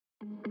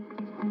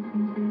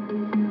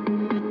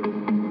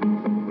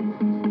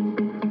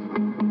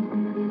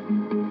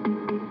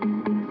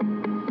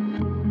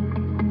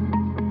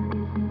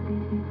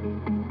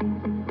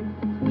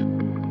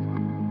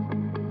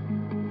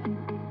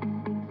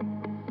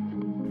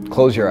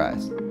Close your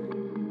eyes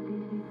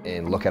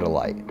and look at a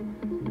light.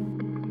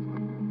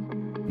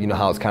 You know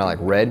how it's kind of like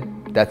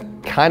red? That's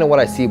kind of what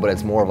I see, but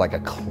it's more of like a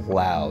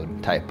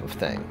cloud type of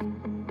thing.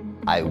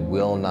 I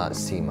will not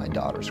see my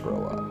daughters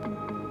grow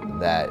up.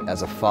 That,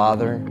 as a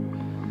father,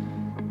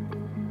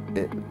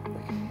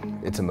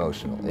 it's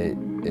emotional. It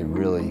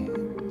really,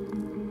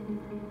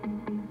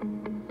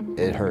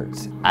 it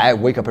hurts. I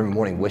wake up every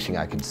morning wishing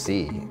I could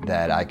see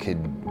that I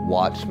could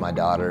watch my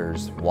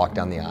daughters walk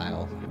down the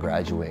aisle,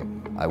 graduate.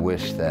 I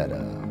wish that,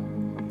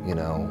 you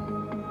know,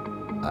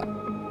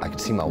 I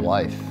could see my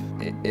wife.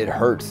 It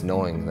hurts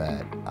knowing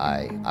that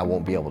I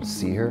won't be able to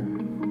see her,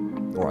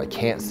 or I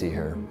can't see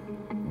her,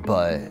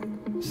 but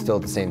still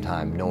at the same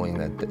time knowing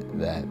that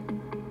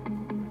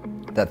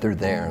they're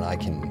there and I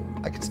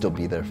can still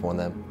be there for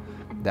them.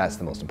 That's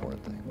the most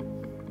important thing.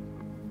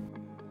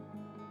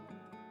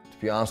 To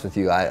be honest with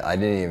you, I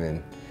didn't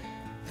even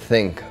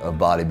think of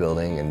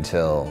bodybuilding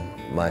until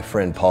my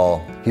friend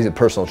Paul, he's a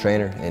personal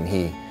trainer, and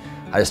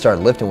I just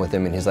started lifting with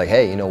him, and he's like,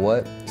 hey, you know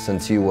what?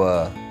 Since you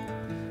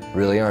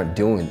really aren't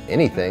doing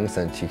anything,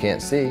 since you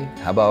can't see,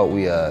 how about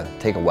we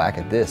take a whack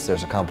at this?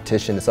 There's a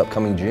competition this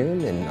upcoming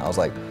June, and I was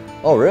like,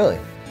 oh, really?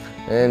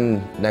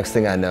 And next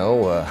thing I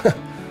know,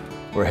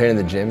 we're hitting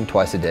the gym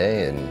twice a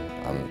day, and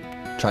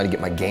I'm trying to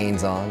get my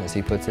gains on, as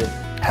he puts it.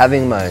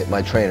 Having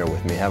my trainer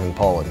with me, having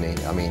Paul with me,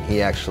 I mean,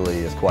 he actually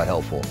is quite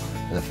helpful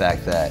in the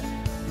fact that,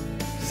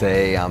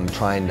 say I'm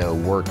trying to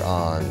work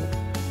on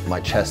my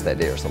chest that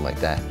day or something like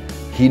that,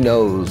 he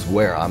knows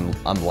where I'm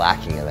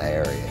lacking in that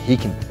area. He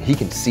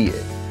can see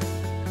it.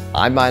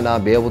 I might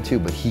not be able to,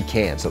 but he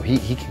can. So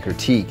he can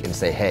critique and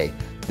say, hey,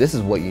 this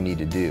is what you need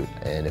to do.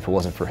 And if it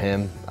wasn't for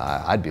him,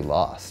 I'd be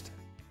lost.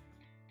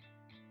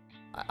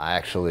 I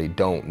actually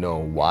don't know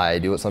why I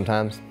do it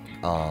sometimes.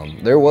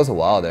 There was a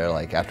while there,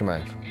 like after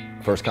my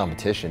first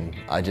competition,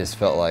 I just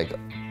felt like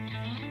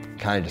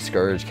kind of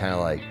discouraged, kind of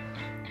like,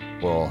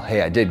 well,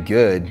 hey, I did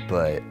good,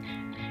 but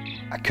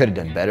I could have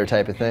done better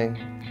type of thing.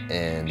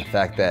 And the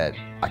fact that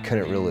I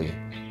couldn't really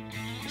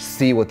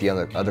see what the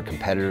other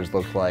competitors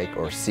looked like,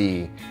 or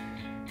see,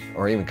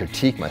 or even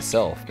critique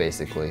myself,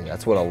 basically.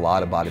 That's what a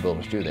lot of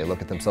bodybuilders do. They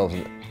look at themselves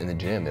in the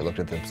gym, they look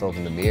at themselves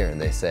in the mirror, and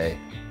they say,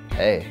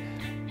 hey,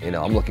 you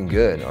know, I'm looking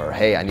good, or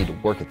hey, I need to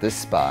work at this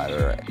spot,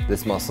 or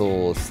this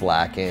muscle is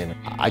slacking.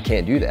 I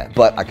can't do that,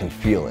 but I can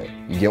feel it.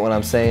 You get what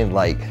I'm saying?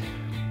 Like,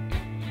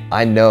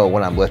 I know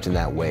when I'm lifting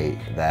that weight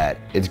that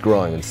it's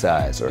growing in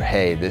size, or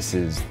hey, this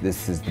is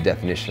the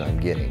definition I'm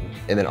getting.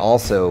 And then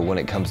also when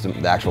it comes to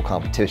the actual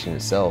competition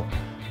itself,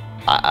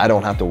 I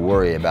don't have to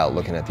worry about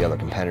looking at the other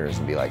competitors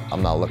and be like,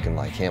 I'm not looking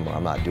like him, or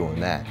I'm not doing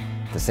that.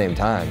 At the same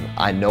time,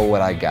 I know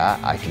what I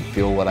got, I can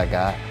feel what I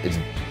got. It's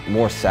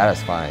more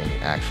satisfying,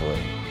 actually,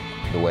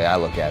 the way I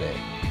look at it.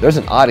 There's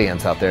an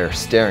audience out there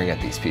staring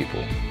at these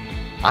people.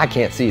 I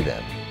can't see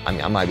them. I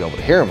mean, I might be able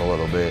to hear them a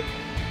little bit,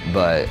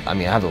 but I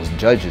mean, I have those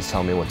judges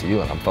telling me what to do,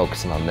 and I'm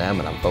focusing on them,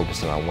 and I'm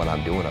focusing on what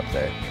I'm doing up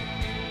there.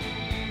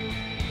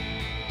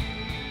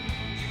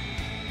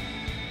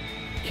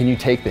 Can you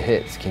take the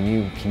hits? Can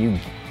you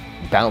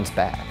bounce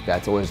back?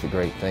 That's always the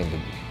great thing to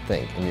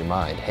think in your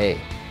mind.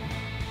 Hey,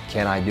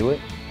 can I do it?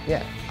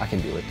 Yeah, I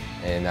can do it.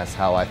 And that's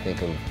how I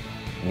think of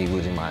me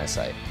losing my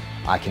eyesight.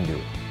 I can do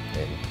it.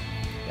 And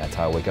that's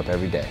how I wake up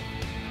every day.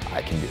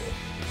 I can do it.